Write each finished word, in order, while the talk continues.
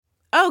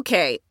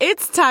Okay,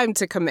 it's time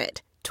to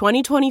commit.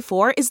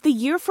 2024 is the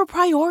year for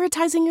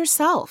prioritizing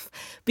yourself.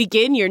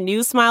 Begin your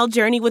new smile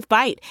journey with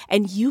Byte,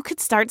 and you could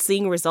start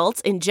seeing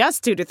results in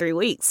just 2 to 3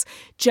 weeks.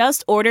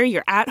 Just order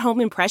your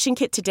at-home impression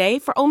kit today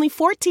for only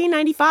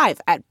 $14.95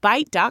 at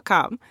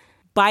Byte.com.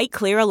 Byte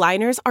Clear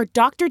aligners are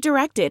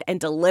doctor-directed and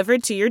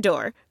delivered to your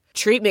door.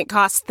 Treatment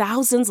costs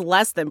thousands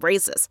less than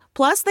braces.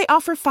 Plus, they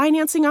offer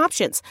financing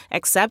options,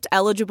 accept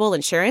eligible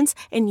insurance,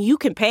 and you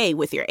can pay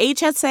with your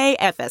HSA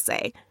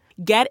FSA.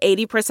 Get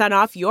 80%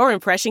 off your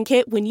impression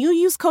kit when you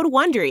use code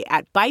WONDERY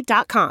at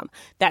Byte.com.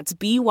 That's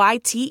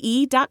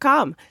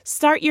BYTE.com.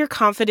 Start your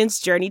confidence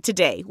journey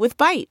today with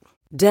Byte.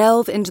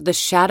 Delve into the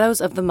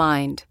shadows of the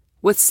mind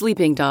with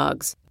Sleeping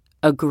Dogs,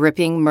 a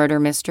gripping murder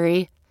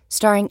mystery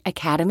starring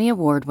Academy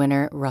Award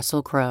winner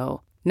Russell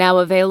Crowe. Now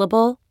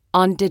available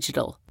on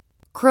digital.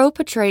 Crowe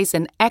portrays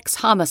an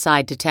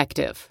ex-homicide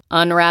detective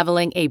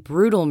unraveling a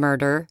brutal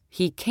murder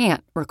he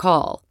can't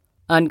recall.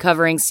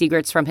 Uncovering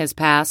secrets from his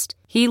past,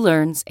 he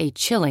learns a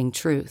chilling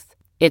truth.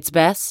 It's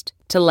best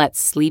to let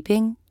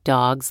sleeping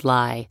dogs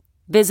lie.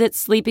 Visit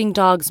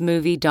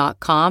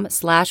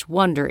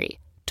sleepingdogsmovie.com/Wondery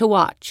to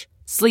watch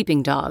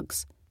Sleeping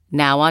Dogs,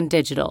 now on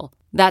digital.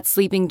 That's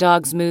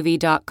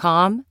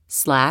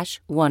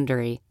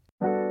sleepingdogsmovie.com/Wondery.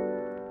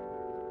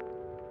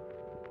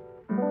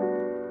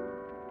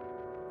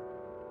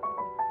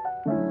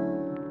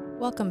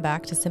 Welcome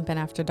back to Simpin'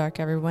 After Dark,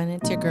 everyone.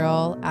 It's your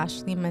girl,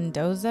 Ashley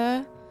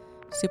Mendoza.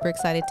 Super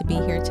excited to be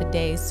here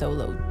today,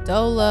 solo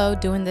dolo,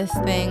 doing this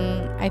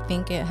thing. I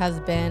think it has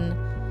been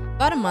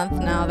about a month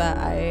now that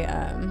I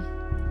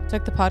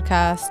took the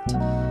podcast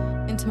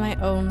into my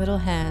own little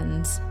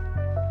hands,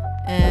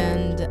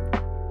 and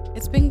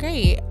it's been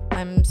great.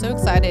 I'm so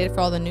excited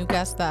for all the new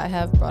guests that I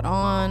have brought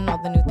on,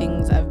 all the new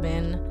things I've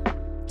been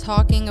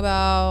talking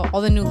about, all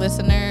the new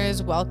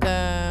listeners.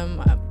 Welcome.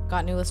 I've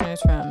got new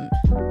listeners from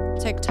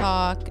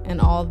TikTok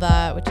and all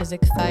that, which is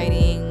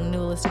exciting.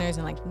 New listeners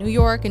in like New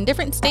York and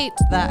different states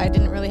that I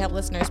didn't really have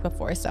listeners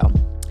before, so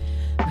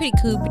pretty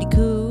cool.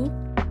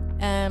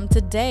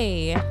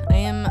 Today I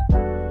am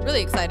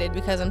really excited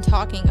because I'm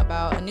talking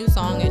about a new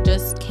song. It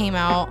just came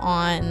out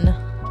on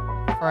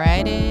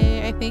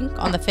Friday, I think,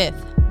 on the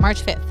 5th,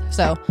 March 5th,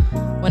 so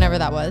whenever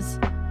that was,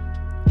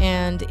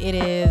 and it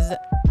is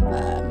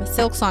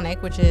Silk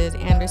Sonic, which is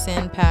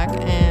Anderson .Paak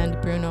and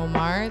Bruno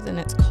Mars, and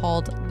it's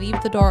called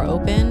Leave the Door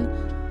Open.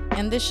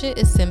 And this shit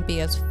is simpy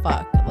as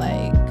fuck.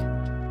 Like,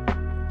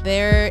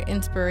 their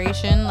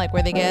inspiration, like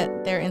where they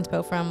get their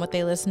inspo from, what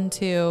they listen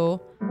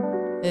to,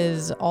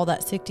 is all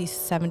that 60s,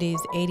 70s,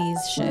 80s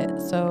shit.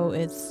 So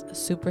it's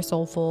super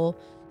soulful,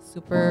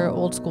 super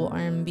old school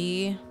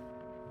R&B,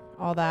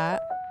 all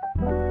that.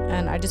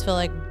 And I just feel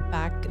like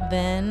back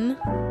then,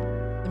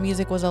 the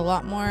music was a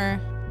lot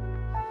more,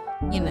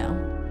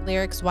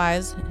 lyrics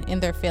wise in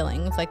their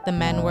feelings. Like the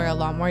men were a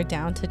lot more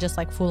down to just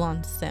like full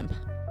on simp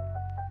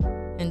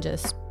and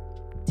just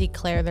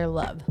declare their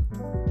love.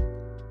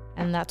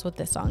 And that's what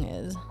this song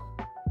is.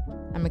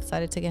 I'm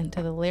excited to get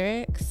into the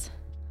lyrics,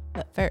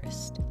 but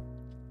first,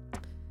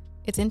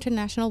 it's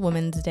International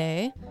Women's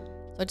Day,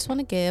 so I just want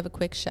to give a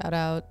quick shout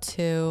out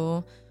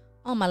to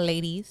all my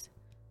ladies.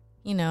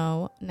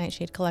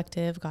 Nightshade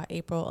Collective got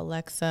April,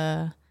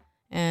 Alexa,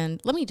 and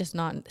let me just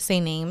not say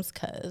names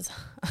because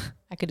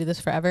I could do this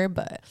forever,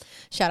 but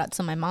shout out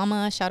to my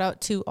mama, shout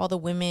out to all the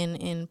women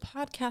in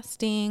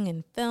podcasting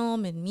and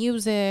film and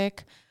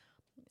music.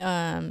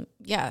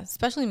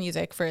 Especially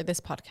music for this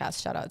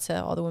podcast. Shout out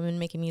to all the women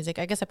making music.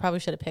 I guess I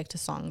probably should have picked a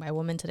song by a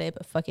woman today,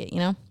 but fuck it,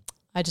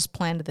 I just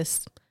planned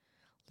this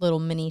little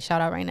mini shout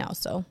out right now.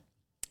 So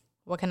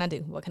what can I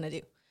do?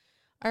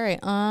 All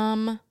right.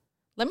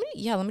 Let me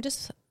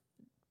just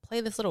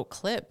play this little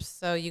clip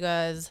so you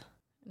guys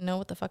know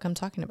what the fuck I'm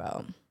talking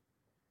about.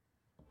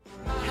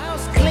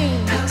 House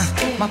clean,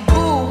 my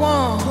pool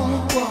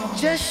warm,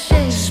 just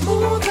shake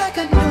smooth like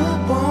a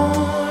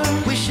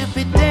newborn. We should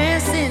be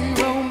dancing,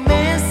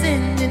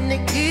 romancing in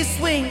the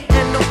east wing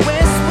and the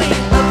west wing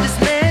of this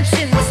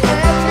mansion. What's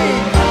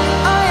happening?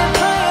 I am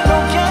playing no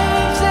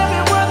games.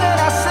 Every word that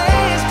I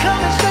say is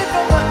coming straight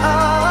from my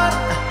heart.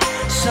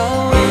 So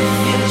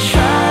if you're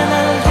trying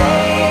to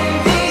lay in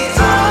these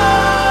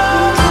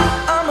arms,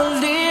 I'ma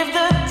leave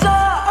the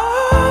door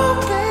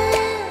open.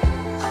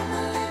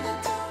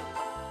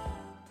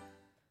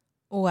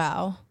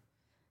 Wow.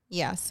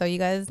 Yeah, so you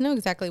guys know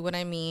exactly what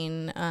I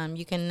mean.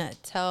 You can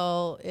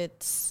tell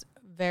it's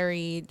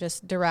very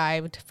just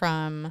derived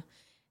from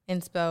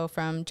inspo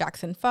from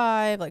Jackson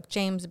 5, like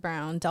James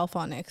Brown,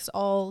 Delphonics,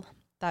 all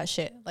that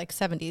shit, like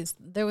 70s.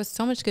 There was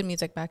so much good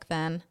music back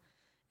then.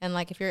 And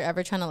like if you're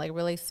ever trying to like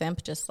really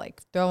simp, just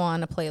like throw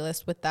on a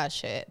playlist with that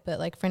shit. But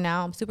like for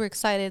now, I'm super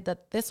excited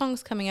that this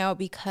song's coming out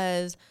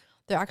because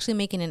they're actually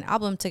making an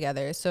album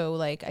together. So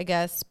like I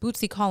guess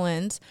Bootsy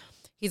Collins,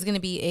 he's going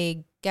to be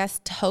a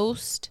guest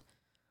host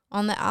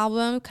on the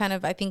album, kind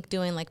of, I think,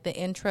 doing like the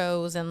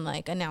intros and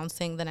like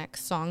announcing the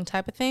next song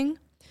type of thing,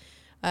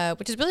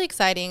 which is really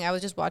exciting. I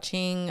was just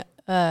watching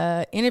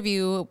an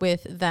interview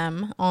with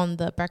them on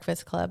the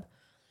Breakfast Club,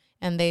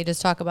 And they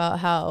just talk about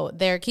how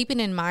they're keeping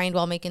in mind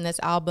while making this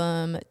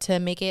album to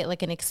make it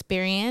like an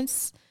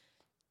experience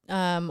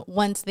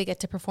once they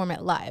get to perform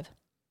it live.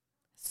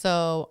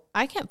 So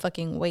I can't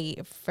fucking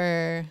wait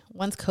for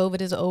once COVID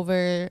is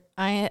over.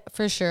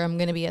 For sure I'm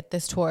going to be at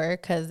this tour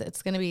because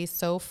it's going to be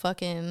so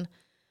fucking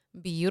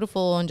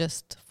beautiful and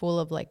just full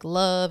of like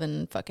love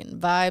and fucking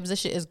vibes. This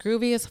shit is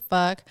groovy as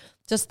fuck.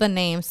 Just the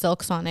name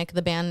Silk Sonic,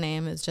 the band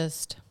name, is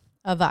just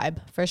a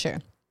vibe for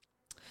sure.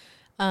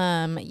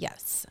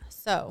 Yes.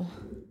 So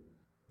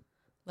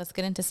let's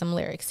get into some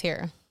lyrics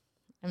here.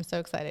 I'm so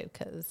excited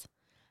because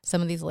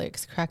some of these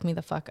lyrics crack me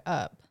the fuck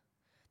up.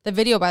 The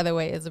video, by the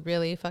way, is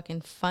really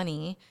fucking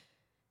funny.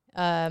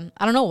 I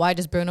don't know why,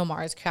 just Bruno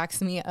Mars cracks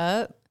me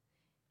up.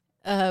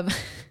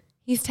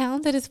 He's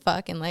talented as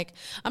fuck, and like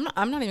I'm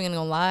not even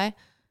gonna lie.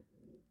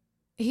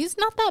 He's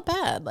not that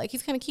bad. Like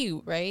he's kind of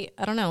cute, right?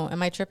 I don't know.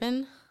 Am I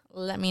tripping?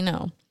 Let me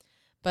know.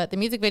 But the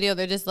music video,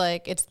 they're just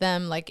like, it's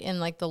them like in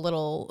like the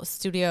little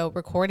studio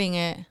recording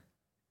it.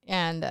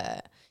 And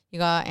you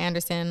got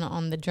Anderson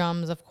on the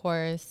drums, of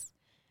course.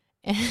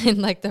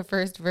 And like the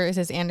first verse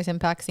is Anderson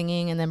 .Paak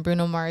singing. And then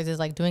Bruno Mars is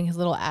like doing his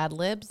little ad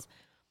libs.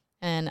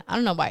 And I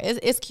don't know why.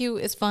 It's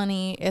cute. It's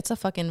funny. It's a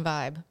fucking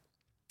vibe.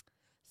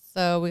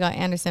 So we got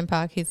Anderson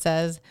 .Paak. He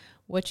says,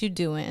 "What you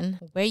doing?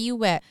 Where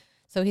you at?"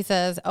 So he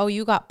says, "Oh,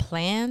 you got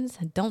plans?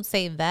 Don't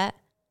say that.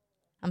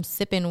 I'm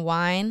sipping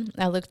wine.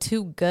 I look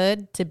too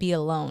good to be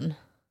alone.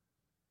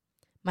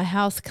 My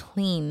house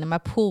clean, my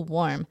pool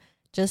warm,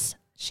 just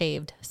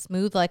shaved,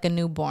 smooth like a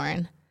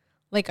newborn."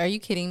 Like, are you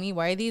kidding me?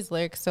 Why are these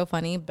lyrics so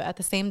funny? But at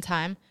the same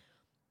time,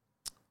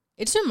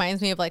 it just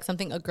reminds me of like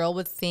something a girl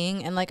would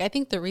sing. And like, I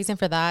think the reason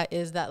for that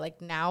is that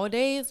like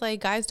nowadays,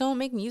 like guys don't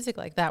make music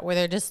like that where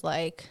they're just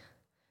like,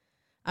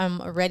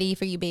 "I'm ready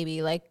for you,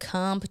 baby. Like,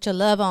 come put your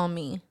love on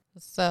me."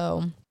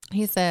 So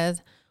he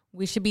says,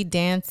 "We should be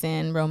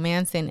dancing,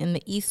 romancing in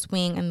the east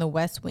wing and the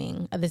west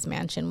wing of this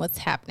mansion. What's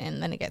happening?"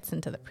 Then it gets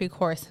into the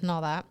pre-chorus and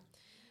all that.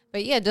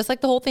 But yeah, just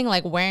like the whole thing,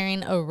 like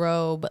wearing a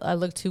robe, I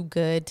look too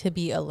good to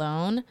be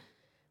alone.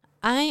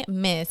 I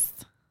miss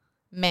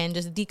men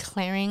just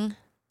declaring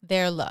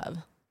their love.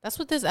 That's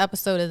what this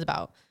episode is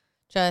about.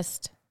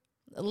 Just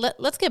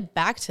let's get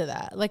back to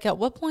that. Like, at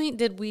what point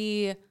did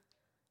we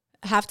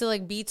have to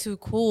like be too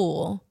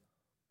cool?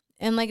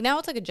 And like now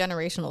it's like a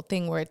generational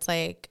thing where it's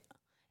like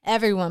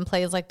everyone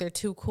plays like they're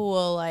too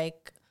cool.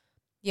 Like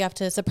you have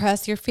to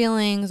suppress your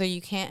feelings, or you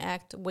can't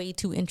act way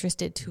too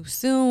interested too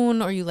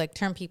soon, or you like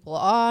turn people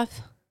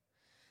off.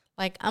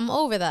 Like, I'm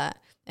over that.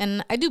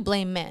 And I do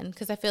blame men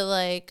because I feel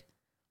like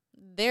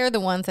they're the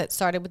ones that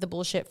started with the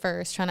bullshit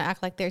first, trying to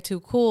act like they're too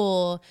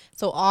cool.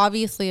 So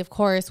obviously, of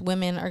course,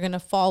 women are going to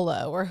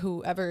follow, or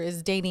whoever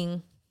is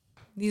dating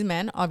these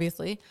men,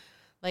 obviously.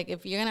 Like,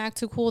 if you're going to act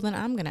too cool, then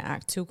I'm going to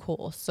act too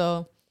cool.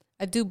 So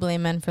I do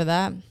blame men for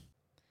that.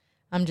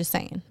 I'm just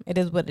saying, it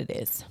is what it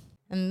is.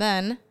 And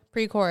then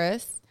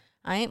pre-chorus,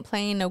 "I ain't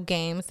playing no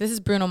games." This is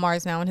Bruno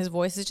Mars now, and his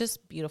voice is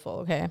just beautiful,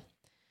 okay?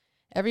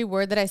 "Every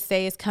word that I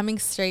say is coming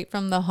straight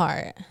from the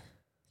heart.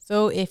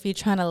 So if you're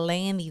trying to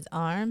lay in these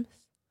arms,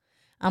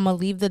 I'm going to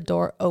leave the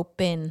door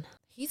open."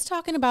 He's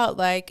talking about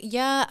like,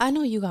 yeah, I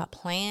know you got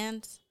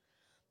plans,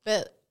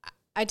 but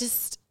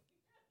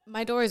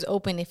my door is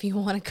open if you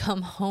want to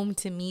come home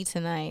to me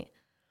tonight.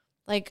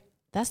 Like,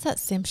 that's that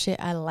simp shit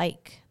I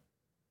like.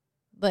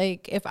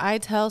 Like, if I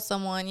tell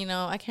someone, you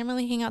know, I can't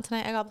really hang out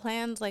tonight, I got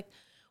plans like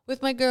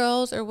with my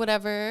girls or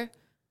whatever.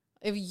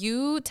 If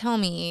you tell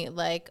me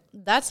like,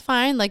 that's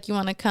fine, like you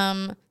want to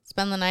come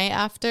spend the night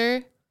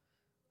after,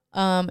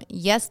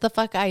 yes, the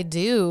fuck I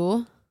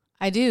do.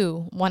 I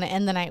do want to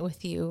end the night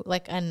with you,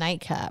 like a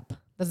nightcap.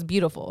 That's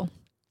beautiful.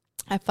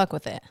 I fuck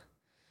with it.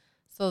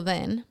 So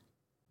then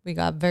we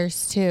got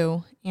verse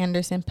 2,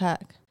 Anderson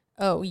 .Paak.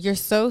 "Oh, you're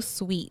so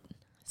sweet,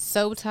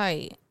 so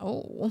tight.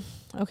 Oh,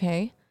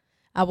 okay.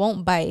 I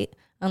won't bite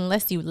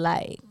unless you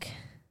like."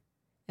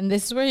 And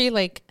this is where he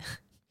like,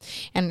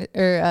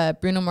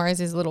 Bruno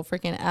Mars' little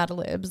freaking ad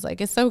libs.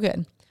 Like, it's so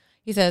good.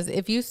 He says,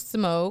 "If you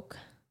smoke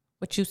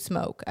what you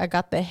smoke, I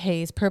got the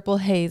haze, purple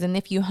haze. And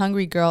if you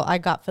hungry, girl, I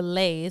got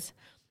fillets.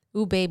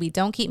 Ooh, baby,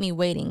 don't keep me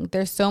waiting.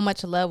 There's so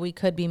much love we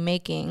could be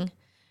making."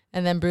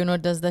 And then Bruno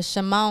does the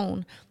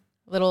Shimon,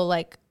 little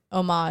like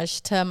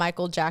homage to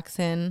Michael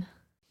Jackson.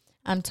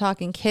 "I'm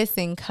talking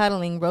kissing,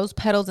 cuddling, rose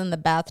petals in the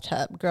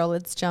bathtub. Girl,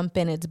 let's jump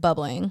in, it's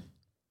bubbling."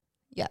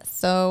 Yes,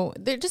 so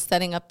they're just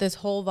setting up this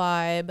whole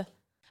vibe.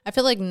 I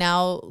feel like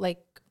now,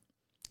 like,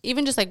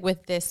 even just like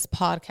with this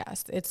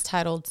podcast, it's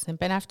titled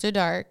Simpin' After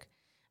Dark.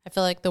 I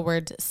feel like the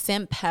word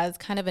simp has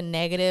kind of a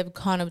negative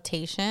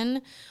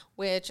connotation,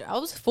 which I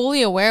was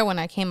fully aware when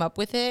I came up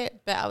with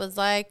it, but I was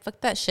like, fuck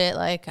that shit.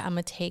 Like, I'm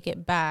going to take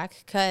it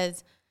back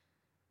because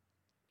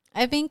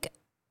I think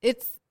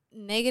it's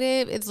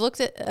negative. It's looked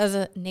at as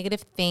a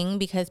negative thing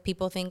because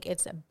people think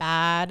it's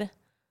bad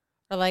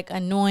or like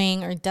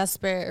annoying or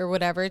desperate or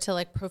whatever to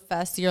like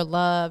profess your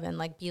love and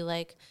like be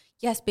like,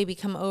 "Yes, baby,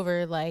 come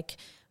over. Like,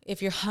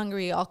 if you're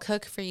hungry, I'll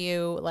cook for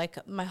you.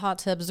 Like, my hot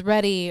tub's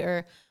ready,"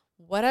 or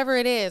whatever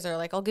it is, or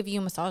like I'll give you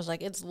a massage,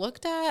 like it's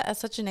looked at as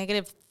such a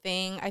negative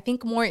thing. I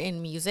think more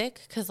in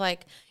music, because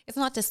like it's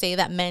not to say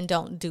that men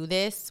don't do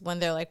this when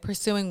they're like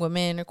pursuing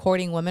women or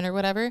courting women or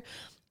whatever,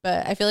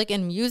 but I feel like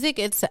in music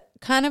it's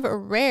kind of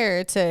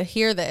rare to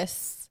hear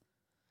this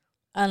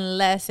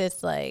unless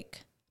it's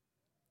like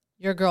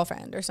your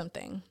girlfriend or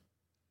something.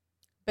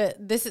 But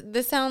this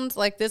sounds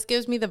like, this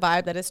gives me the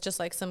vibe that it's just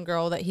like some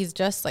girl that he's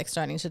just like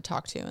starting to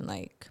talk to, and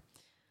like,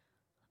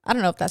 I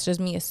don't know if that's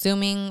just me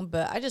assuming,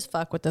 but I just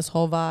fuck with this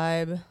whole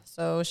vibe.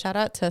 So shout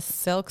out to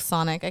Silk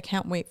Sonic. I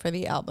can't wait for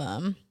the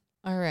album.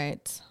 All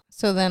right.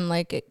 So then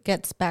like it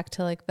gets back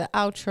to like the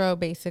outro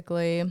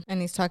basically. And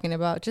he's talking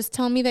about, just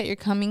tell me that you're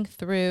coming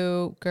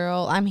through,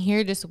 girl. I'm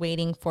here just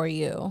waiting for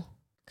you.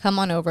 Come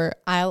on over.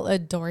 I'll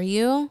adore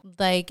you.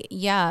 Like,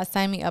 yeah,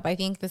 sign me up. I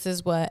think this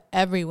is what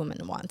every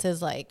woman wants,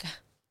 is like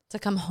to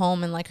come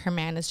home and like her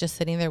man is just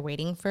sitting there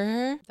waiting for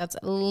her. That's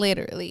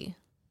literally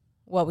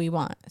what we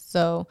want.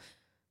 So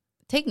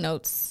take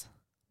notes,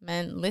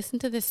 men. Listen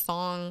to this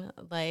song.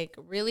 Like,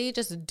 really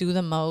just do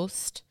the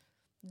most.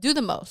 Do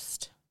the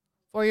most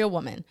for your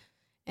woman.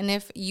 And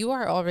if you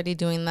are already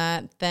doing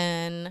that,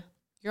 then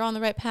you're on the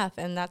right path.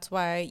 And that's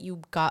why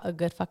you got a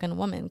good fucking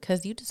woman,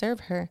 because you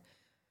deserve her.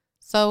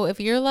 So if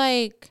you're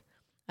like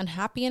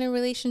unhappy in a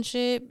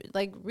relationship,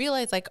 like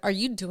realize, like, are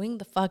you doing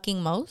the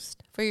fucking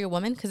most for your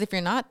woman? Because if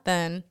you're not,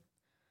 then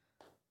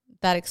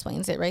that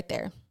explains it right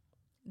there.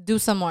 Do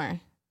some more.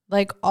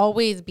 Like,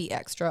 always be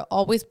extra.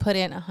 Always put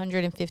in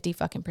 150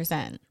 fucking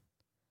 %.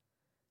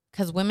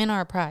 Because women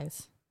are a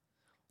prize.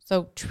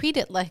 So treat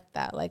it like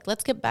that. Like,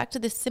 let's get back to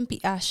this simpy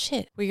ass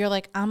shit where you're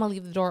like, I'm gonna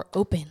leave the door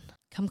open.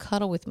 Come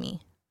cuddle with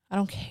me. I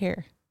don't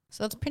care.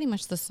 So that's pretty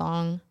much the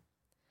song.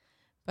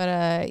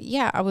 But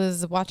yeah, I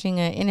was watching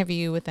an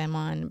interview with them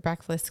on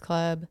Breakfast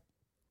Club.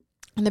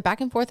 And the back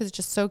and forth is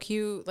just so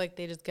cute. Like,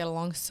 they just get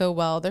along so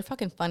well. They're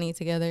fucking funny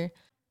together.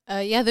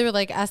 Yeah, they were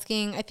like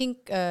asking, I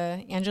think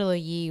Angela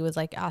Yee was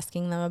like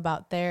asking them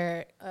about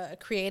their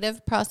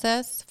creative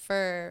process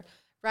for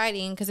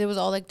writing, because it was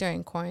all like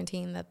during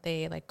quarantine that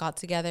they like got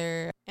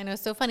together. And it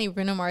was so funny.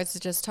 Bruno Mars is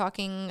just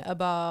talking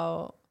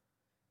about,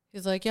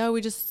 he's like, yeah,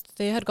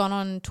 they had gone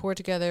on tour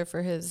together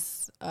for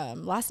his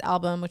last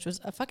album, which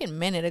was a fucking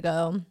minute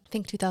ago, I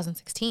think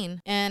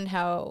 2016, and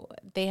how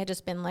they had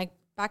just been like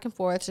back and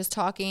forth just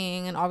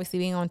talking, and obviously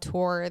being on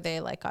tour, they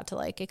like got to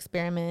like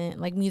experiment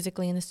like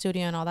musically in the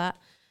studio and all that.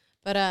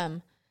 But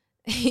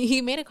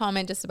he made a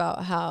comment just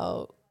about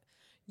how,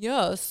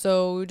 yeah,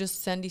 so we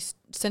just send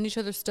each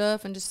other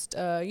stuff, and just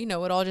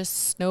it all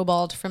just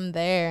snowballed from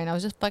there. And I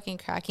was just fucking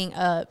cracking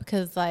up,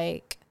 because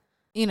like,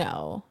 like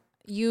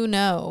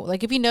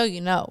if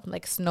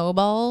like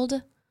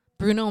snowballed.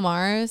 Bruno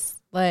Mars,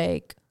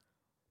 like,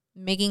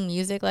 making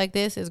music like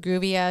this is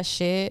groovy ass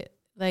shit.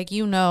 Like,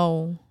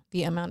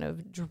 the amount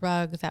of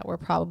drugs that were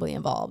probably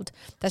involved.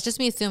 That's just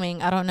me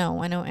assuming. I don't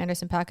know. I know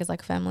Anderson .Paak is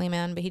like a family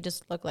man, but he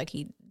just looked like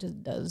he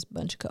just does a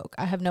bunch of coke.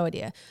 I have no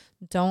idea.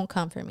 Don't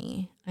come for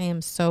me. I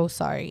am so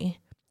sorry.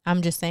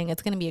 I'm just saying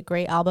it's going to be a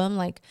great album.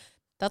 Like,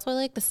 that's why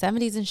like the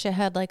 70s and shit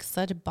had like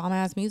such bomb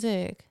ass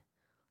music.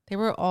 They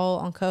were all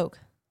on coke.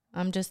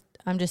 I'm just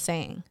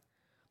saying.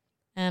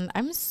 And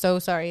I'm so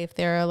sorry if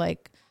there are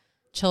like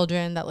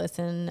children that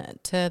listen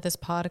to this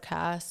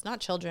podcast.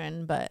 Not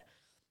children, but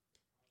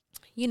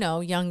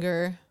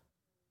younger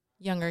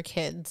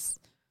kids.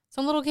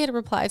 Some little kid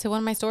replied to one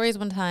of my stories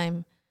one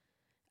time.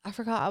 I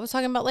forgot. I was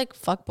talking about like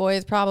fuck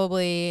boys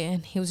probably.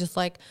 And he was just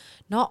like,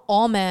 not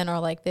all men are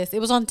like this. It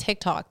was on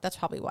TikTok. That's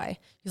probably why.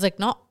 He's like,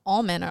 not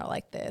all men are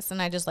like this.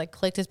 And I just like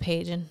clicked his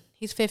page, and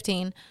he's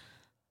 15.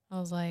 I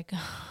was like,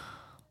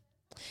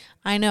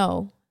 I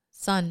know,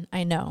 son,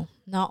 I know.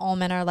 Not all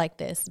men are like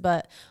this,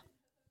 but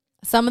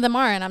some of them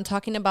are. And I'm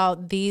talking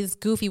about these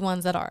goofy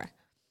ones that are.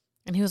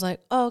 And he was like,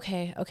 oh,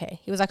 okay.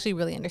 He was actually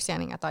really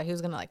understanding. I thought he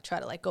was going to like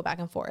try to like go back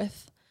and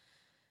forth.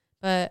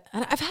 But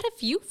I've had a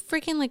few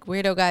freaking like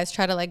weirdo guys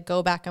try to like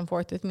go back and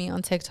forth with me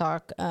on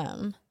TikTok.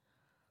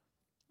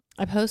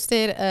 I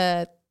posted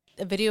a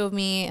video of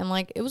me, and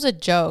like it was a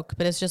joke,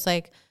 but it's just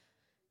like,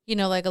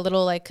 like a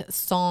little like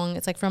song.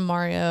 It's like from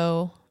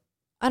Mario.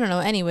 I don't know.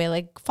 Anyway,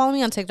 like follow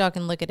me on TikTok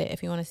and look at it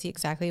if you want to see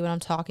exactly what I'm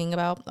talking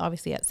about.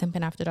 Obviously at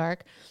Simpin' After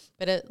Dark.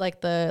 But it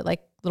like the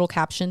like little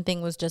caption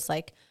thing was just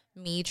like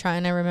me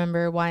trying to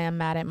remember why I'm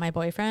mad at my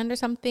boyfriend or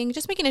something.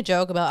 Just making a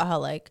joke about how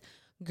like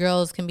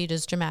girls can be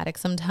just dramatic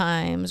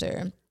sometimes,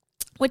 or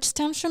which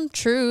stems from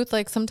truth.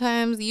 Like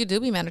sometimes you do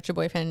be mad at your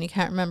boyfriend and you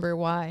can't remember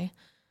why.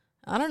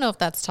 I don't know if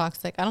that's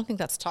toxic. I don't think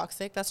that's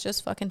toxic. That's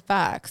just fucking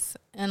facts.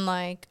 And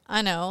like,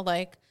 I know,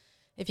 like,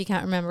 if you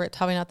can't remember, it's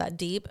probably not that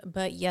deep,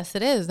 but yes,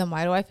 it is. Then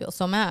why do I feel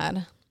so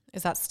mad?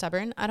 Is that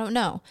stubborn? I don't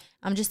know.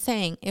 I'm just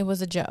saying it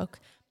was a joke.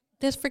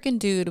 This freaking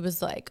dude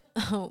was like,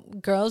 oh,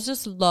 girls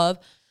just love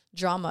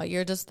drama.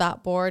 You're just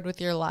that bored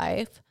with your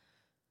life.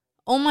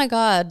 Oh my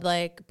God.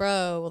 Like,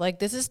 bro, like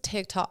this is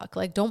TikTok.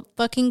 Like, don't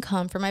fucking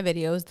come for my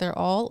videos. They're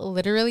all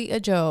literally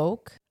a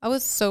joke. I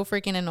was so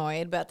freaking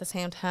annoyed, but at the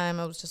same time,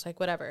 I was just like,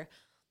 whatever.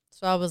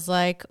 So I was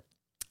like,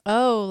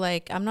 oh,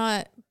 like I'm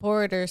not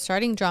bored or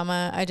starting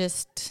drama.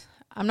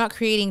 I'm not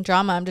creating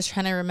drama. I'm just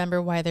trying to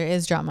remember why there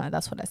is drama.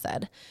 That's what I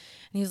said.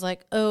 And he's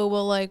like, oh,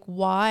 well, like,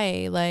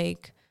 why?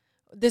 Like,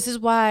 this is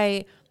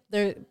why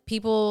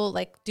people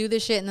like do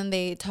this shit, and then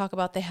they talk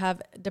about they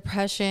have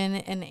depression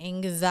and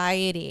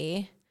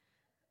anxiety.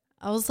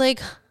 I was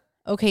like,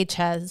 okay,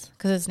 Ches,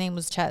 because his name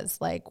was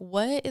Ches. Like,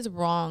 what is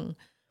wrong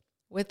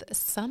with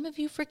some of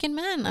you freaking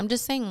men? I'm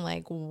just saying,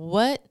 like,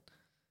 what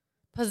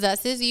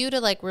possesses you to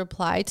like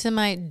reply to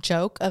my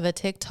joke of a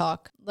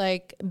TikTok,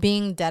 like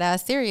being dead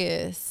ass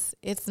serious?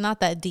 It's not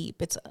that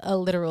deep. It's a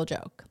literal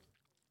joke.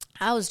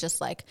 I was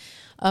just like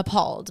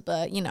appalled,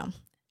 but you know,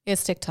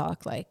 it's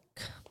TikTok. Like,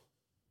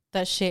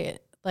 that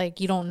shit,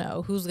 like, you don't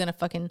know who's gonna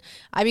fucking,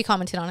 I be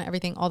commenting on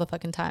everything all the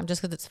fucking time just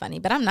because it's funny,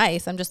 but I'm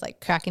nice. I'm just like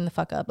cracking the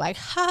fuck up, like,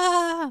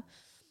 ha,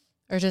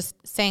 or just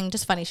saying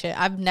just funny shit.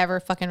 I've never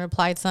fucking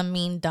replied some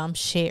mean, dumb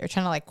shit or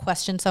trying to like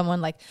question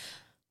someone, like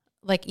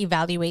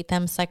evaluate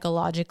them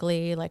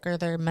psychologically, like, or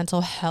their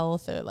mental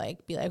health, or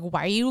like be like,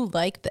 why are you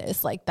like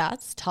this? Like,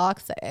 that's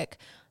toxic.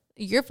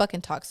 You're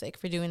fucking toxic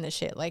for doing this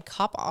shit. Like,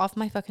 hop off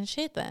my fucking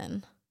shit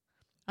then.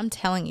 I'm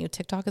telling you,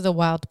 TikTok is a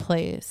wild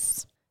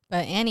place.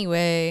 But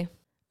anyway,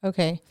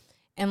 okay.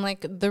 And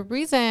like the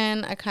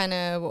reason I kind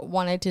of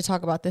wanted to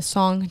talk about this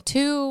song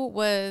too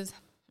was,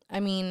 I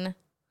mean,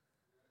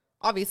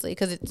 obviously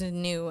because it's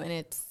new and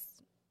it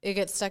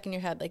gets stuck in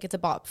your head. Like, it's a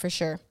bop for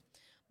sure.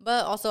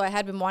 But also I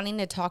had been wanting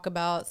to talk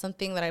about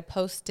something that I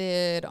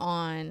posted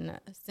on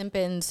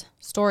Simpin's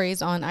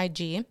stories on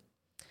IG.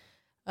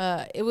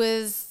 It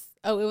was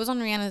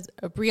on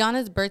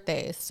Rihanna's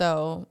birthday.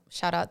 So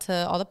shout out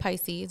to all the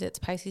Pisces. It's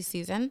Pisces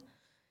season.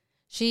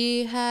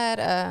 She had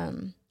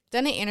done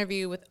an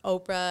interview with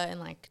Oprah in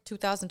like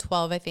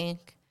 2012, I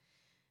think,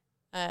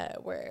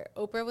 where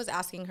Oprah was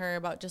asking her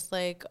about just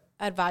like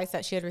advice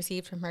that she had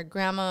received from her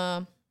grandma,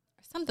 or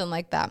something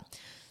like that.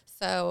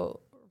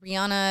 So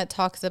Rihanna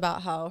talks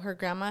about how her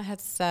grandma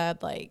had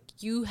said, like,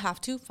 you have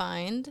to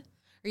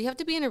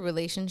be in a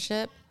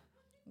relationship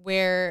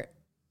where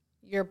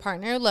your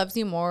partner loves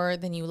you more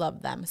than you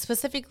love them,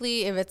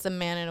 specifically if it's a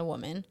man and a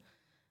woman.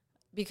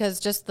 Because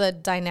just the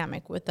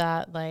dynamic with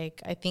that,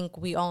 like, I think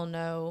we all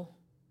know.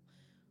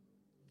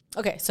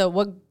 Okay, so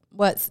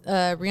what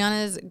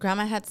Rihanna's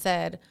grandma had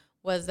said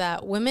was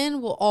that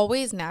women will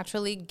always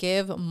naturally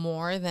give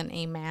more than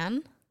a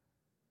man.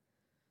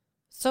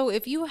 So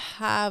if you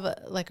have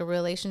like a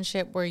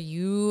relationship where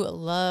you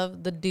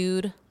love the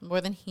dude more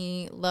than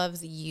he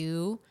loves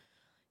you,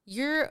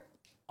 you're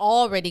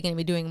already going to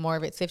be doing more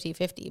of it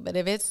 50-50. But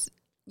if it's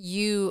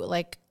you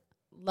like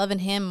loving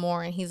him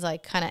more and he's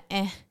like kind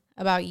of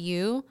about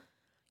you,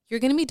 you're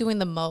going to be doing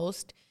the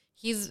most.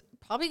 He's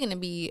probably going to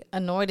be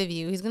annoyed of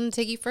you. He's going to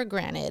take you for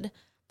granted.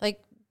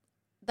 Like,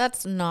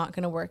 that's not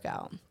going to work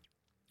out.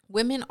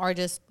 Women are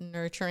just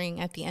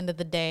nurturing at the end of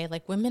the day.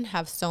 Like, women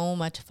have so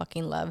much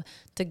fucking love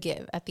to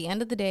give. At the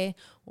end of the day,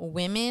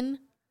 women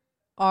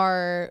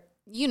are,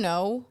 you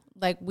know,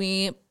 like,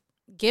 we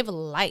give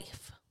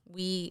life.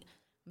 We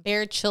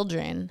bear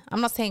children. I'm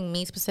not saying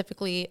me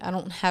specifically. I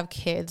don't have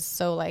kids.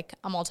 So, like,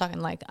 I'm all talking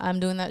like I'm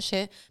doing that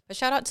shit. But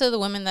shout out to the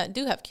women that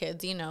do have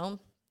kids, you know.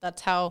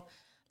 That's how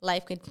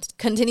life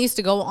continues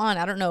to go on.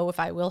 I don't know if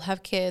I will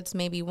have kids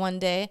maybe one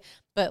day.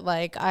 But,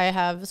 like, I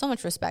have so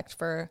much respect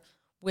for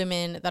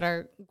women that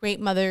are great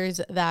mothers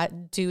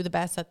that do the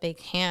best that they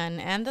can,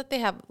 and that they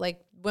have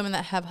like women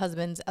that have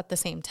husbands at the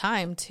same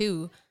time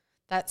too,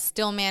 that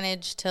still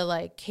manage to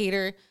like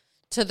cater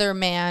to their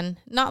man,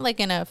 not like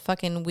in a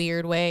fucking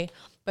weird way,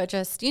 but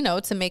just, you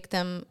know, to make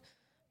them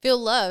feel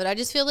loved. I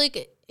just feel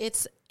like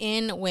it's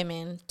in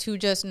women to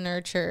just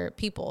nurture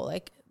people,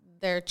 like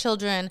their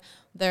children,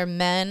 their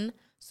men.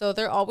 So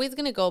they're always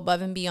going to go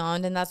above and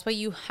beyond. And that's why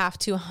you have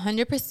to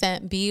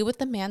 100% be with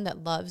the man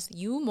that loves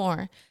you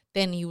more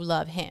than you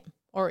love him,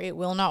 or it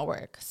will not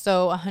work.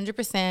 So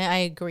 100% I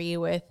agree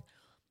with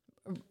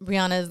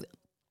Rihanna's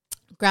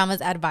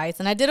grandma's advice.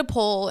 And I did a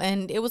poll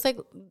and it was like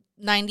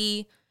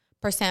 90%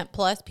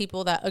 plus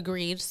people that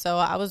agreed. So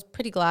I was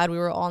pretty glad we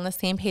were all on the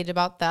same page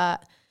about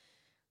that.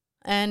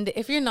 And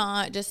if you're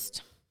not,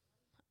 just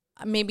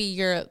maybe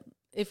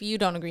if you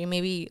don't agree,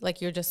 maybe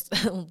like you're just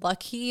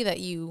lucky that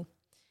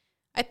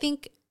I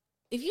think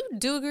if you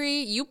do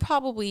agree, you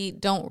probably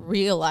don't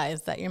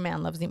realize that your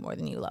man loves you more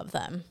than you love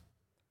them.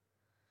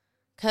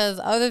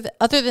 Because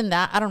other than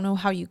that, I don't know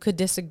how you could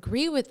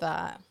disagree with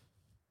that.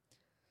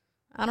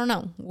 I don't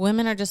know.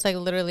 Women are just like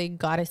literally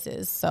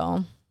goddesses.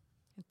 So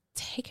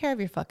take care of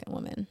your fucking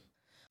women.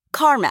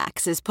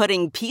 CarMax is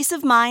putting peace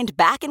of mind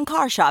back in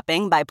car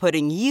shopping by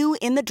putting you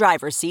in the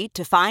driver's seat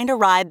to find a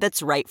ride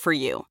that's right for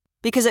you.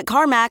 Because at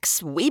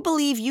CarMax, we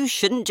believe you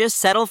shouldn't just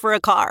settle for a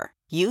car.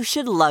 You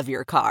should love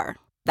your car.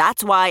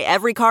 That's why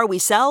every car we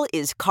sell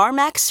is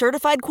CarMax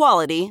certified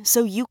quality,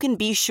 so you can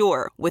be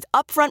sure with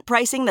upfront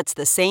pricing that's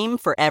the same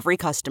for every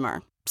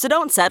customer. So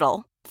don't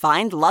settle.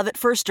 Find love at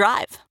first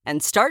drive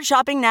and start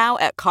shopping now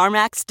at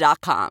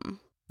CarMax.com.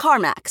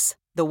 CarMax,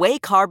 the way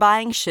car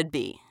buying should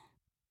be.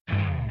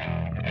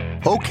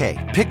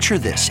 Okay, picture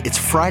this. It's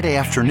Friday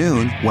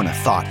afternoon when a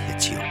thought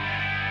hits you.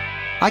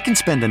 I can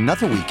spend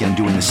another weekend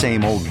doing the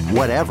same old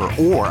whatever,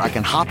 or I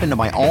can hop into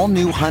my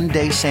all-new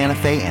Hyundai Santa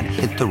Fe and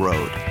hit the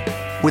road.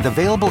 With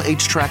available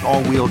H-Track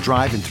all-wheel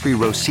drive and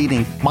 3-row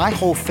seating, my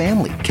whole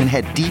family can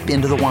head deep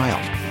into the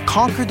wild.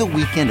 Conquer the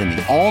weekend in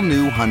the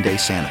all-new Hyundai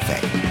Santa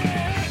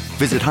Fe.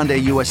 Visit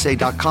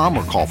HyundaiUSA.com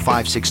or call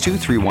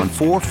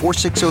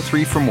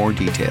 562-314-4603 for more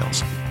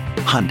details.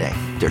 Hyundai,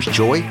 there's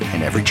joy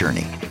in every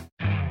journey.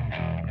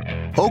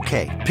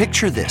 Okay,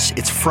 picture this.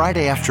 It's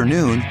Friday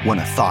afternoon when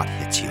a thought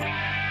hits you.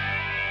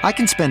 I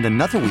can spend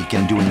another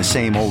weekend doing the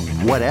same old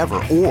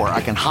whatever, or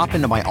I can hop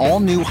into my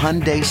all-new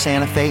Hyundai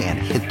Santa Fe and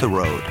hit the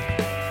road.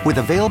 With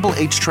available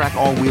H-Track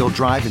all-wheel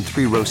drive and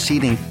 3-row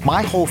seating,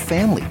 my whole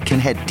family can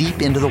head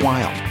deep into the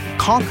wild.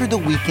 Conquer the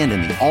weekend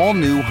in the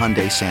all-new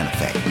Hyundai Santa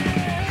Fe.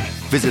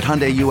 Visit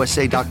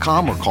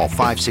HyundaiUSA.com or call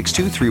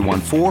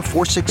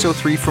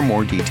 562-314-4603 for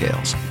more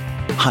details.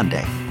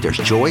 Hyundai, there's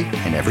joy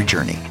in every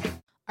journey.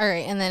 All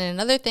right, and then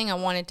another thing I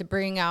wanted to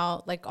bring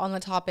out, like on the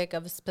topic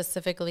of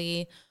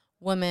specifically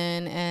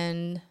women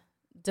and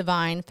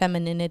divine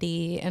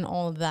femininity and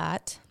all of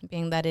that,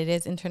 being that it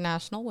is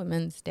International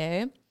Women's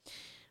Day.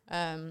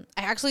 I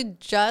actually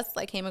just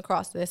came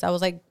across this. I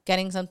was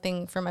getting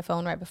something for my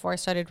phone right before I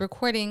started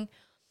recording,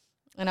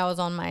 and I was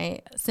on my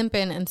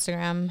Simpin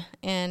Instagram,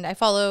 and I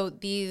follow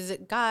these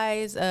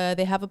guys.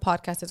 They have a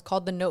podcast. It's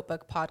called The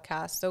Notebook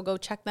Podcast, so go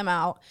check them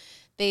out.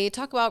 They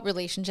talk about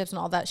relationships and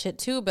all that shit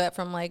too, but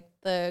from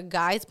the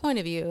guy's point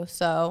of view.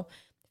 So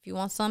if you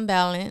want some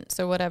balance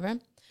or whatever,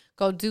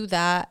 go do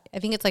that. I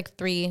think it's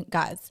 3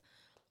 guys.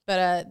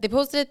 But they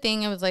posted a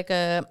thing. It was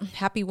a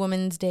happy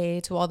Women's Day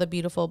to all the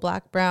beautiful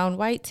black, brown,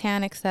 white,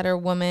 tan, etc.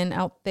 women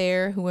out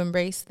there who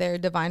embrace their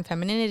divine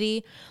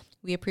femininity.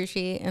 We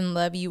appreciate and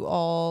love you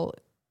all,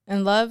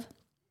 and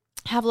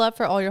have love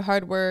for all your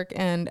hard work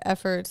and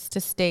efforts to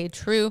stay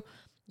true.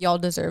 Y'all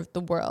deserve the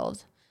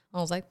world. I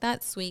was like,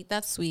 that's sweet.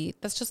 That's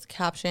sweet. That's just a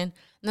caption.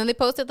 And then they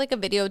posted a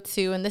video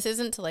too. And this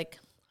isn't to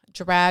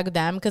drag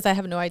them, because I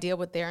have no idea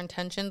what their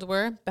intentions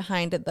were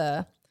behind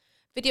the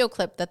video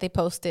clip that they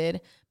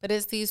posted. But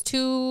it's these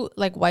 2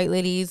 white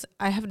ladies.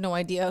 I have no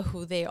idea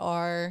who they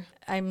are.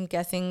 I'm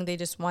guessing they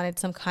just wanted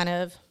some kind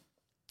of,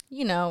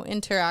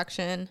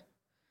 interaction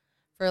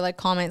for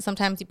comments.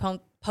 Sometimes you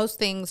post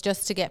things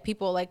just to get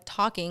people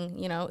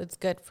talking. It's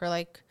good for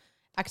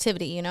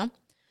activity,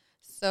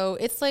 So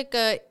it's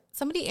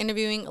somebody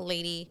interviewing a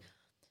lady,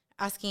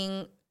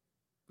 asking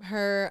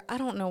her,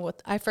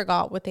 I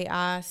forgot what they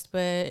asked,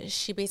 but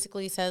she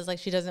basically says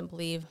she doesn't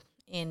believe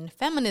in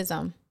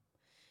feminism.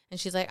 And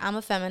she's like, I'm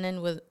a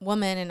feminine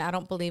woman and I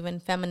don't believe in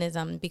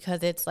feminism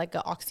because it's an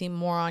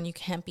oxymoron. You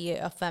can't be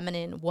a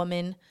feminine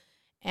woman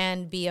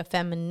and be a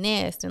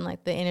feminist. And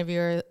the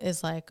interviewer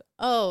is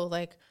oh,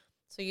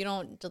 so you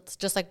don't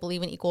just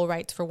believe in equal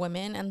rights for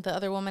women? And the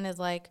other woman is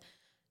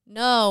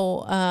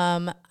no,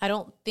 I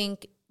don't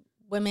think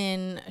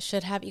women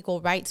should have equal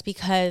rights,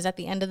 because at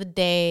the end of the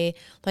day,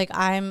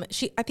 I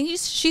think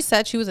she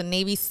said she was a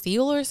Navy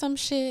SEAL or some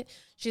shit.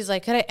 She's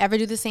like, could I ever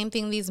do the same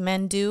thing these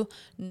men do?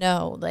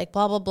 No,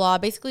 blah, blah, blah.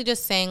 Basically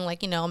just saying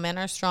men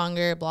are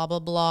stronger, blah, blah,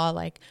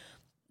 blah.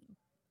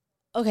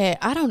 Okay,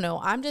 I don't know.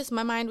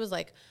 My mind was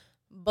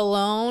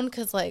blown,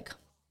 because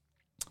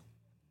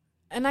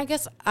and I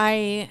guess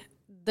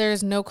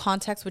there's no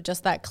context with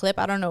just that clip.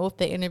 I don't know if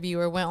the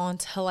interviewer went on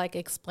to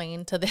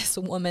explain to this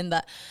woman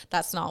that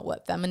that's not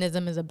what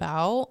feminism is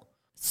about.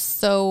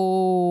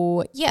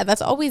 So yeah,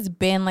 that's always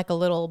been a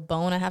little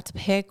bone I have to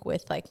pick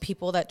with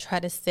people that try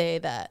to say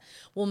that,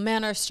 well,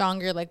 men are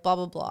stronger, blah,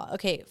 blah, blah.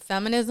 Okay,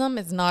 feminism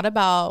is not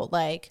about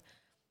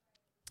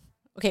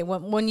okay,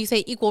 when you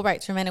say equal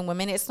rights for men and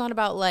women, it's not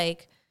about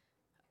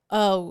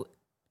oh,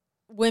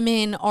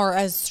 women are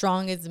as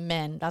strong as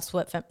men. That's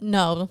what,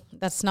 no,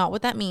 that's not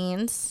what that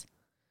means.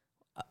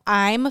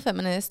 I'm a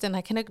feminist and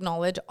I can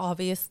acknowledge,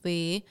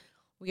 obviously,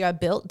 we are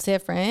built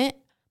different.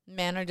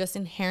 Men are just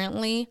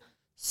inherently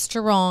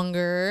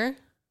stronger.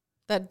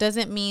 That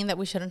doesn't mean that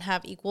we shouldn't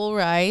have equal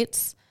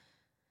rights.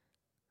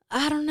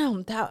 I don't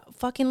know. That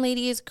fucking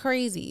lady is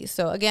crazy.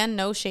 So again,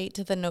 no shade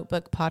to the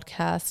Notebook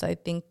Podcast. I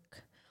think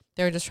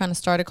they're just trying to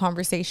start a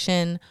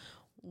conversation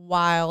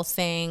while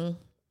saying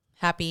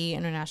Happy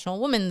International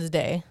Women's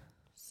Day.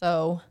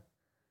 So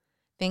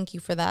thank you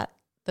for that,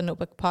 the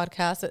Notebook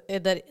Podcast.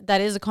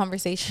 That is a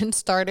conversation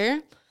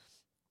starter,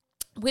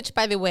 which,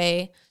 by the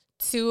way,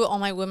 to all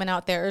my women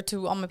out there, or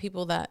to all my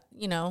people that,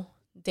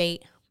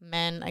 date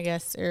men, I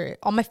guess, or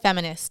all my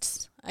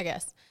feminists, I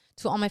guess,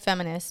 to all my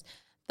feminists,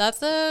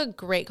 that's a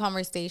great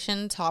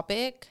conversation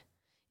topic.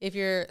 If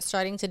you're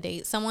starting to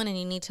date someone and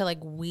you need to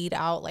weed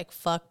out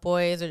fuck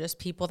boys or just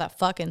people that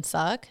fucking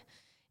suck,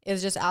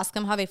 is just ask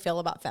them how they feel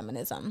about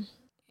feminism.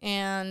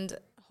 And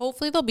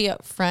hopefully they'll be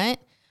upfront.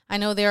 I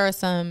know there are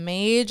some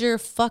major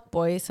fuck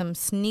boys, some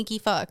sneaky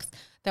fucks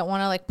that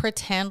want to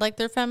pretend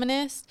they're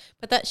feminists,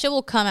 but that shit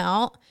will come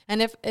out.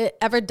 And if it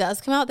ever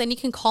does come out, then you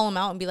can call them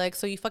out and be like,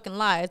 so you fucking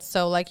lied.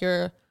 So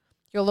you're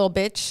a little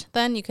bitch.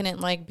 Then you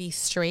couldn't be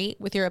straight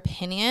with your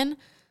opinion.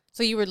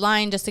 So you were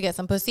lying just to get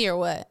some pussy or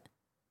what?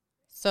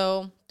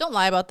 So don't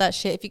lie about that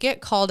shit. If you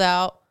get called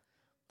out,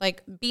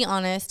 Like, be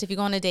honest. If you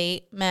go on a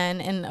date, men,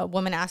 and a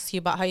woman asks you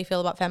about how you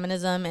feel about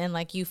feminism and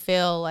like you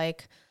feel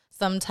like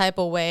some type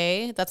of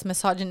way that's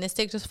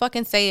misogynistic, just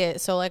fucking say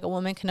it so like a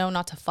woman can know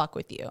not to fuck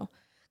with you.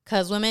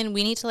 Because women,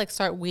 we need to like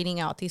start weeding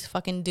out these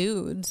fucking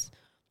dudes.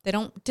 They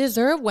don't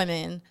deserve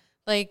women.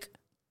 Like,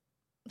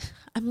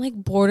 I'm like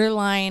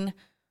borderline,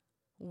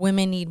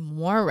 women need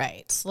more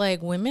rights.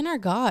 Like, women are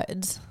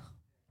gods.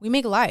 We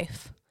make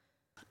life.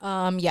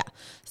 Yeah.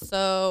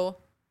 So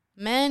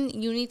men,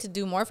 you need to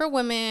do more for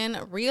women.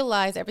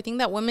 Realize everything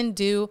that women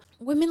do.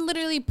 Women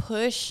literally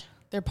push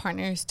their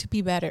partners to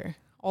be better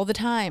all the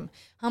time.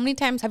 How many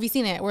times have you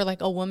seen it where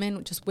like a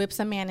woman just whips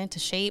a man into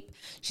shape?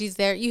 She's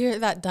there. You hear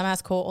that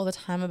dumbass quote all the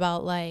time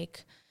about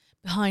like,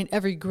 behind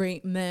every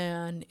great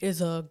man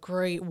is a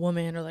great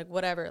woman, or like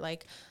whatever.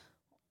 Like,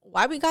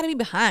 why we gotta be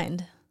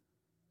behind?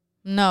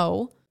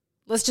 No.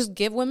 Let's just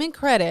give women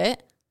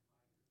credit.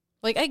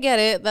 Like, I get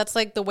it. That's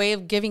like the way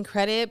of giving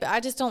credit, but I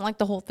just don't like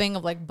the whole thing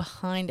of like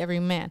behind every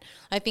man.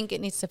 I think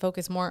it needs to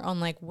focus more on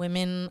like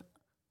women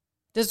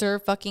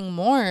deserve fucking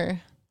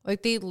more.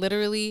 Like, they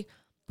literally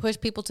push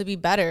people to be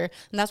better.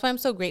 And that's why I'm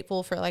so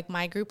grateful for like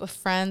my group of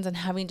friends and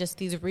having just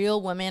these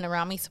real women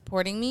around me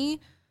supporting me.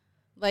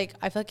 Like,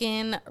 I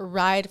fucking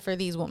ride for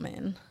these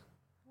women.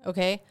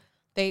 Okay?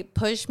 They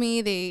push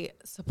me, they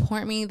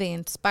support me, they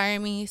inspire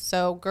me.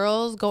 So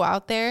girls, go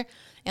out there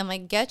and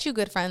like get you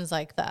good friends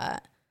like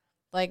that.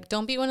 Like,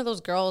 don't be one of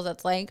those girls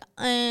that's like,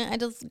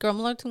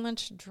 girls are too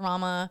much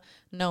drama.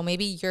 No,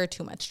 maybe you're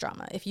too much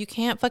drama. If you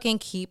can't fucking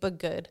keep a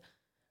good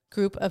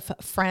group of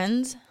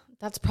friends,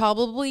 that's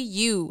probably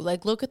you.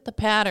 Like, look at the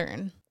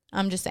pattern.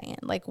 I'm just saying,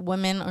 like,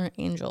 women are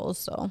angels.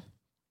 So,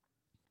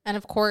 and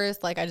of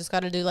course, like, I just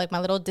got to do like my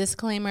little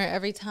disclaimer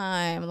every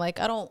time. Like,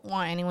 I don't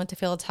want anyone to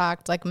feel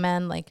attacked. Like,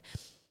 men, like,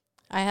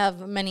 I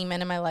have many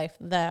men in my life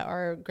that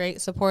are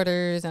great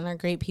supporters and are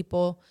great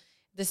people.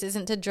 This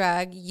isn't to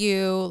drag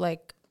you.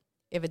 Like,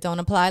 if it don't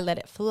apply, let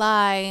it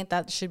fly.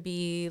 That should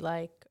be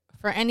like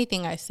for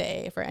anything I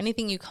say, for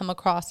anything you come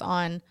across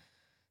on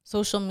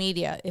social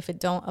media. If it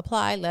don't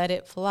apply, let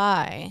it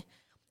fly.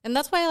 And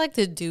that's why I like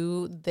to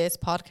do this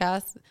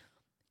podcast.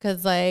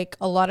 Because, like,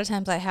 a lot of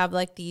times I have,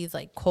 like, these,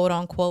 like,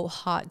 quote-unquote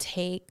hot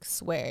takes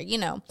where, you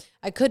know,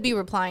 I could be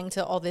replying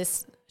to all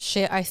this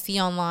shit I see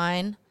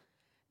online.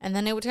 And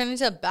then it would turn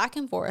into a back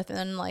and forth.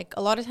 And, like,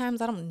 a lot of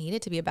times I don't need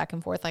it to be a back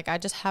and forth. Like, I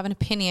just have an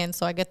opinion.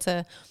 So I get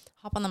to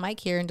hop on the mic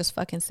here and just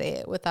fucking say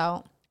it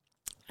without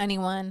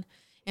anyone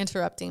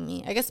interrupting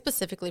me. I guess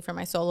specifically for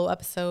my solo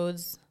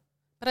episodes.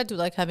 But I do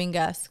like having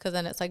guests because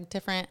then it's, like,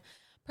 different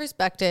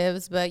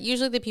perspectives. But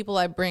usually the people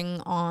I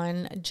bring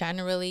on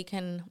generally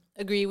can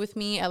agree with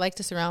me. I like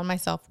to surround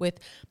myself with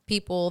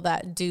people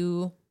that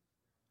do,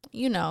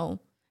 you know,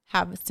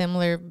 have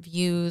similar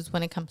views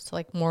when it comes to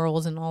like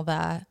morals and all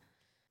that.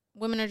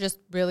 Women are just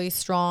really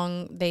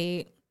strong.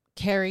 They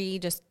carry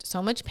just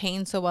so much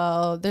pain so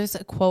well. There's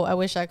a quote I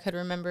wish I could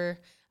remember.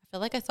 I feel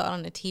like I saw it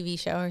on a TV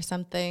show or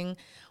something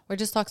where it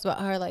just talks about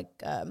how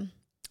like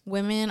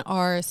women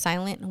are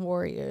silent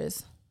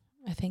warriors.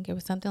 I think it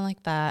was something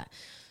like that.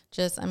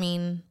 Just, I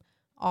mean,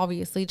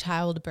 obviously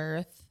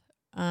childbirth,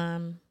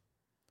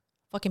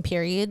 fucking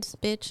periods,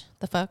 bitch,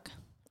 the fuck,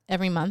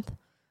 every month.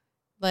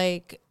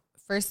 Like,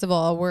 first of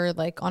all, we're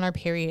like on our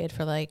period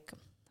for like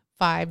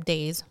 5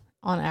 days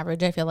on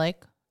average, I feel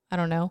like. I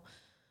don't know.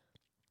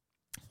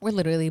 We're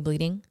literally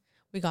bleeding.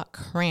 We got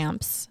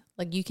cramps.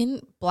 Like, you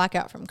can black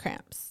out from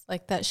cramps.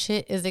 Like, that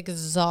shit is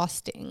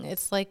exhausting.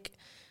 It's like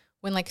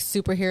when like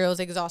superheroes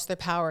exhaust their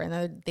power and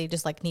then they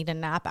just like need a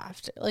nap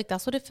after. Like,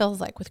 that's what it feels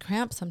like with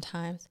cramps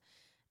sometimes.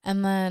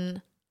 And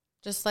then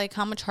just like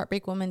how much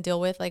heartbreak women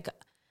deal with. Like,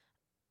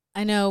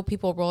 I know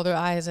people roll their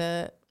eyes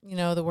at, you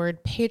know, the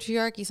word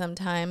patriarchy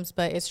sometimes,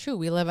 but it's true.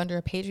 We live under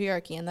a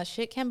patriarchy and that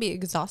shit can be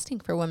exhausting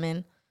for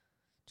women.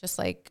 Just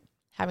like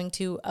having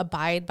to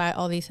abide by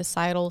all these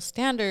societal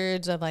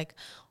standards of like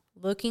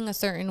looking a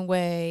certain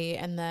way.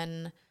 And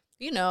then,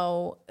 you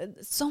know,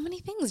 so many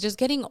things. Just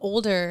getting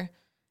older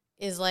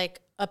is like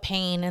a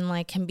pain and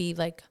like can be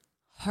like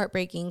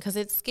heartbreaking because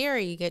it's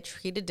scary. You get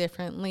treated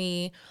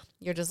differently.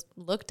 You're just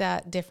looked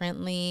at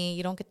differently.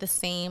 You don't get the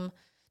same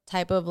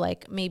type of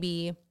like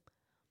maybe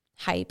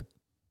hype.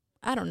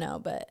 I don't know,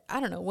 but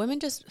I don't know. Women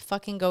just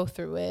fucking go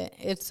through it.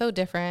 It's so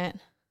different.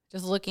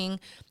 Just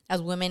looking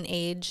as women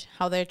age,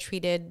 how they're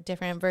treated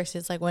different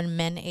versus like when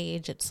men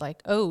age, it's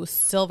like, oh,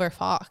 silver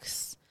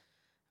fox.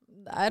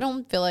 I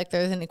don't feel like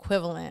there's an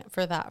equivalent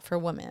for that for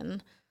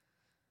women.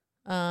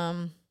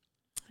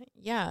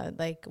 Yeah,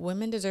 like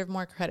women deserve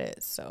more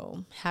credit.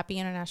 So happy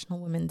International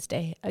Women's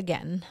Day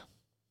again.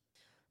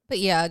 But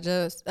yeah,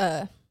 just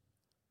to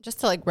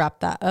like wrap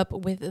that up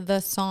with the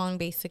song,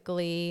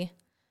 basically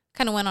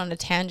kind of went on a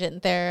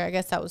tangent there. I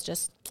guess that was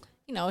just,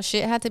 you know,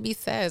 shit had to be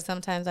said.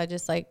 Sometimes I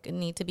just like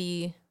need to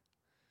be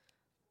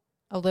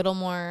a little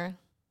more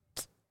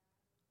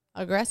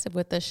aggressive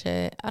with this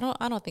shit. I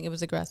don't think it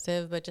was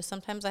aggressive, but just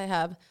sometimes I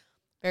have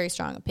very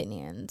strong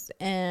opinions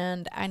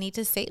and I need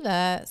to say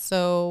that.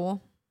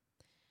 So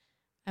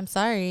I'm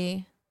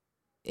sorry.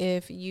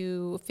 If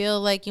you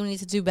feel like you need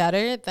to do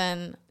better,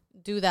 then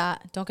do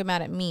that. Don't get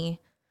mad at me.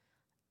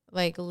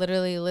 Like,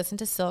 literally listen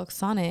to Silk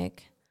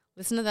Sonic.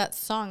 Listen to that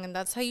song, and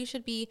that's how you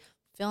should be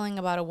feeling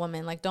about a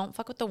woman. Like, don't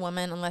fuck with a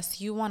woman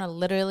unless you want to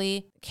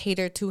literally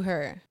cater to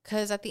her.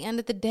 Because at the end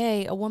of the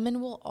day, a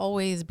woman will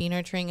always be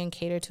nurturing and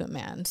cater to a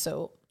man.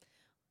 So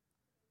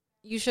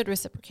you should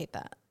reciprocate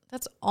that.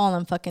 That's all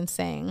I'm fucking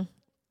saying.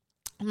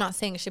 I'm not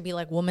saying it should be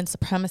like woman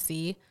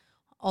supremacy,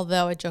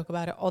 although I joke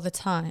about it all the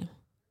time.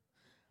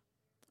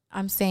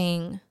 I'm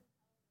saying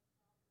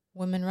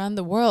women run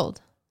the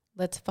world.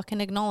 Let's fucking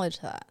acknowledge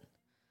that.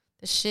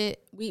 The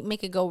shit, we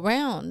make it go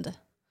round.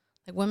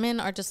 Like, women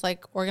are just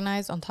like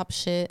organized on top of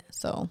shit.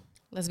 So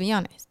let's be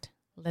honest.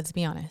 Let's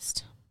be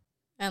honest.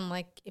 And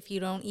like, if you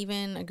don't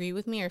even agree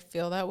with me or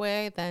feel that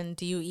way, then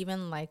do you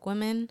even like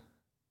women?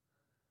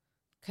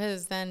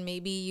 Because then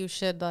maybe you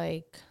should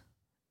like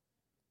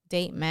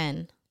date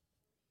men.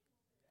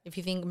 If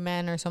you think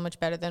men are so much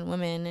better than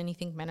women and you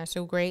think men are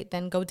so great,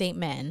 then go date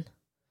men.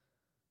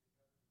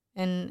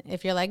 And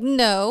if you're like,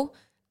 no,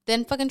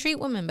 then fucking treat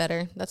women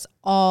better. That's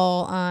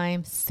all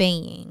I'm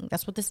saying.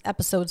 That's what this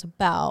episode's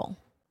about.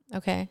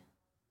 Okay?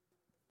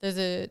 There's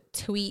a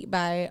tweet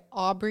by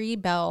Aubrey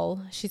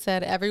Bell. She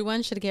said,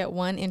 everyone should get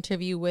one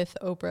interview with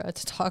Oprah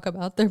to talk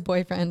about their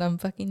boyfriend. I'm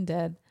fucking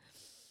dead.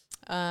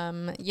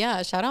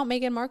 Yeah, shout out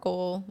Meghan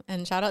Markle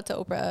and shout out to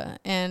Oprah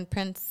and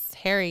Prince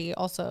Harry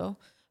also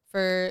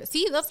for,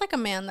 see, that's like a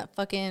man that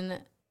fucking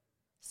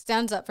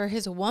stands up for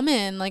his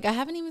woman. Like, I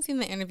haven't even seen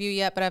the interview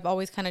yet, but I've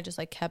always kind of just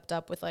like kept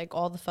up with like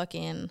all the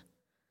fucking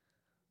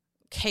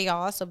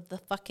chaos of the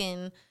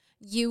fucking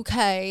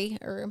UK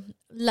or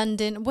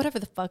London, whatever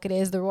the fuck it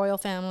is, the royal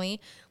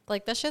family.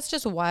 Like, that shit's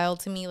just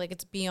wild to me. Like,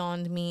 it's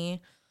beyond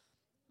me.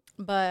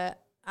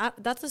 But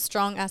that's a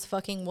strong ass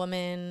fucking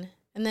woman.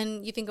 And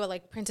then you think about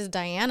like Princess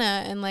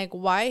Diana and like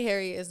why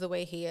Harry is the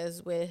way he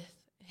is with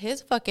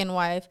his fucking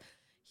wife.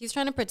 He's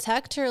trying to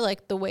protect her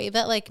like the way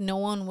that like no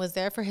one was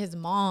there for his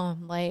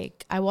mom.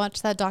 Like, I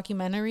watched that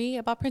documentary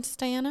about Princess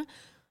Diana.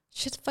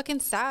 Shit's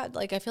fucking sad.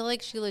 Like, I feel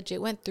like she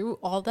legit went through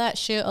all that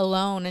shit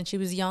alone and she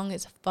was young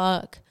as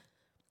fuck.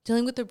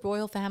 Dealing with the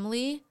royal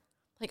family.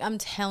 Like, I'm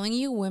telling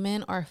you,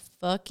 women are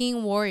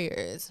fucking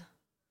warriors.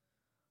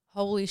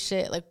 Holy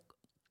shit. Like,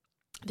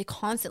 they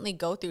constantly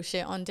go through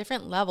shit on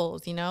different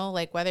levels, you know?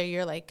 Like, whether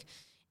you're like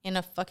in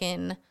a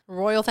fucking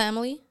royal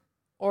family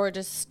or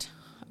just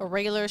a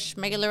regular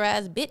schmegular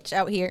ass bitch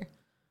out here.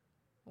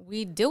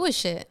 We deal with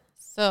shit.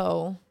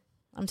 So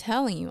I'm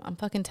telling you, I'm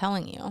fucking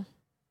telling you.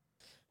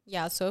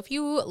 Yeah, so if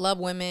you love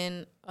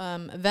women,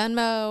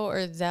 Venmo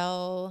or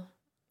Zelle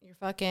your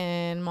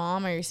fucking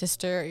mom or your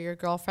sister or your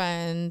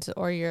girlfriend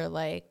or your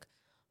like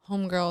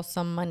homegirl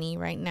some money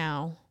right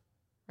now.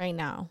 Right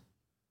now.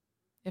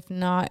 If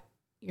not,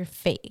 you're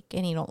fake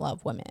and you don't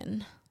love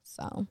women.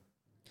 So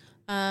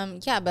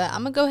yeah, but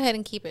I'm gonna go ahead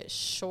and keep it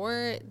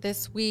short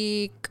this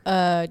week,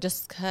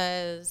 just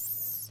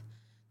because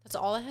that's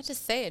all I had to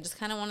say. I just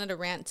kind of wanted to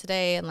rant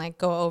today and like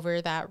go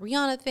over that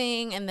Rihanna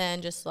thing and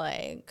then just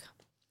like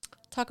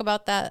talk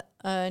about that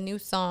new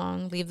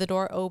song, Leave the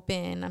Door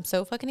Open. I'm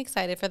so fucking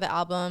excited for the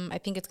album. I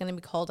think it's gonna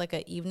be called like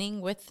an Evening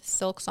with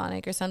Silk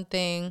Sonic or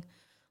something.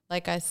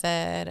 Like I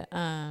said,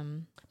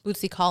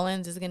 Bootsy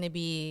Collins is gonna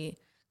be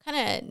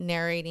kind of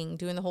narrating,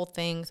 doing the whole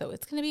thing, so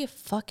it's gonna be a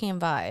fucking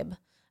vibe.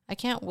 I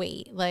can't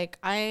wait. Like,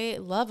 I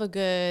love a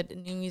good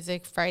New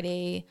Music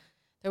Friday.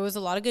 There was a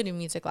lot of good new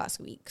music last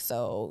week.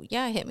 So,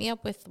 yeah, hit me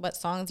up with what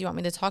songs you want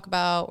me to talk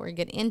about or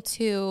get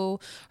into,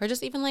 or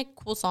just even, like,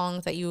 cool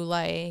songs that you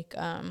like.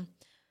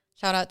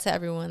 Shout out to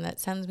everyone that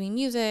sends me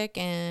music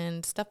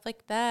and stuff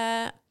like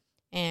that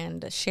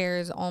and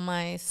shares all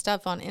my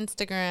stuff on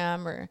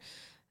Instagram. Or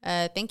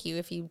thank you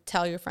if you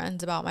tell your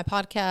friends about my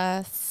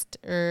podcast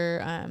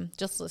or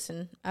just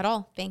listen at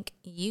all. Thank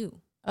you.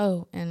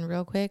 Oh, and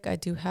real quick, I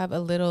do have a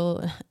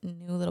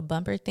new little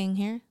bumper thing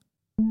here.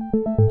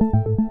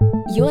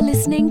 You're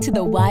listening to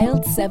the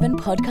Wild 7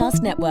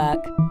 Podcast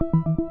Network.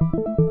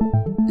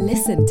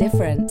 Listen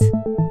different.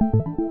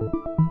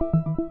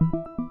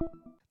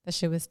 That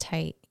shit was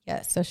tight.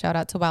 Yes, so shout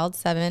out to Wild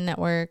 7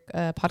 Network,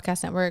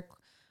 Podcast Network,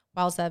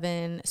 Wild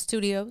 7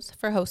 Studios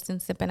for hosting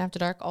Sippin' After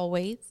Dark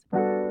always.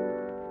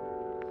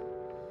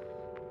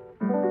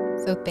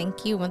 So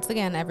thank you once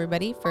again,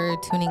 everybody, for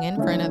tuning in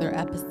for another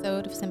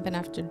episode of Simpin'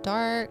 After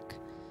Dark.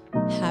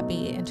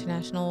 Happy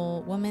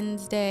International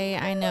Women's Day.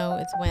 I know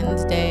it's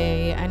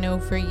Wednesday. I know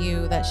for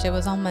you that shit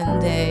was on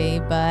Monday,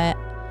 but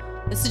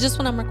this is just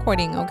when I'm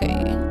recording,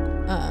 okay?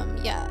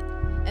 Yeah.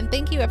 And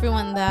thank you,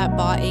 everyone that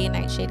bought a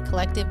Nightshade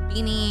Collective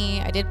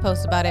beanie. I did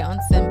post about it on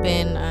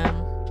Simpin'.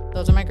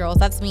 Those are my girls.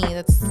 That's me. I'm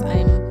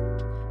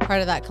part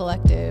of that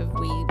collective.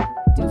 We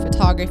do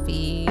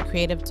photography,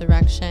 creative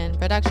direction,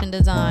 production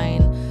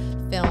design,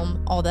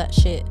 film, all that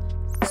shit.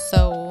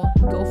 So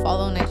go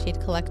follow Nightshade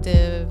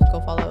Collective,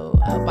 go follow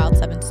Wild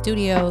 7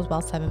 Studios,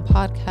 Wild 7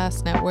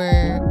 Podcast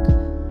Network.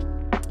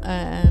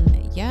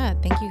 Yeah,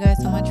 thank you guys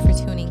so much for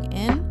tuning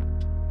in,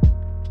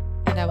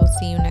 and I will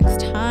see you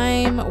next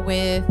time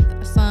with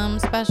some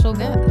special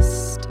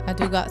guests. I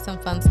do got some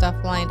fun stuff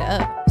lined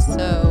up,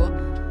 so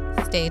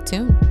stay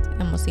tuned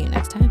and we'll see you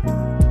next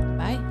time.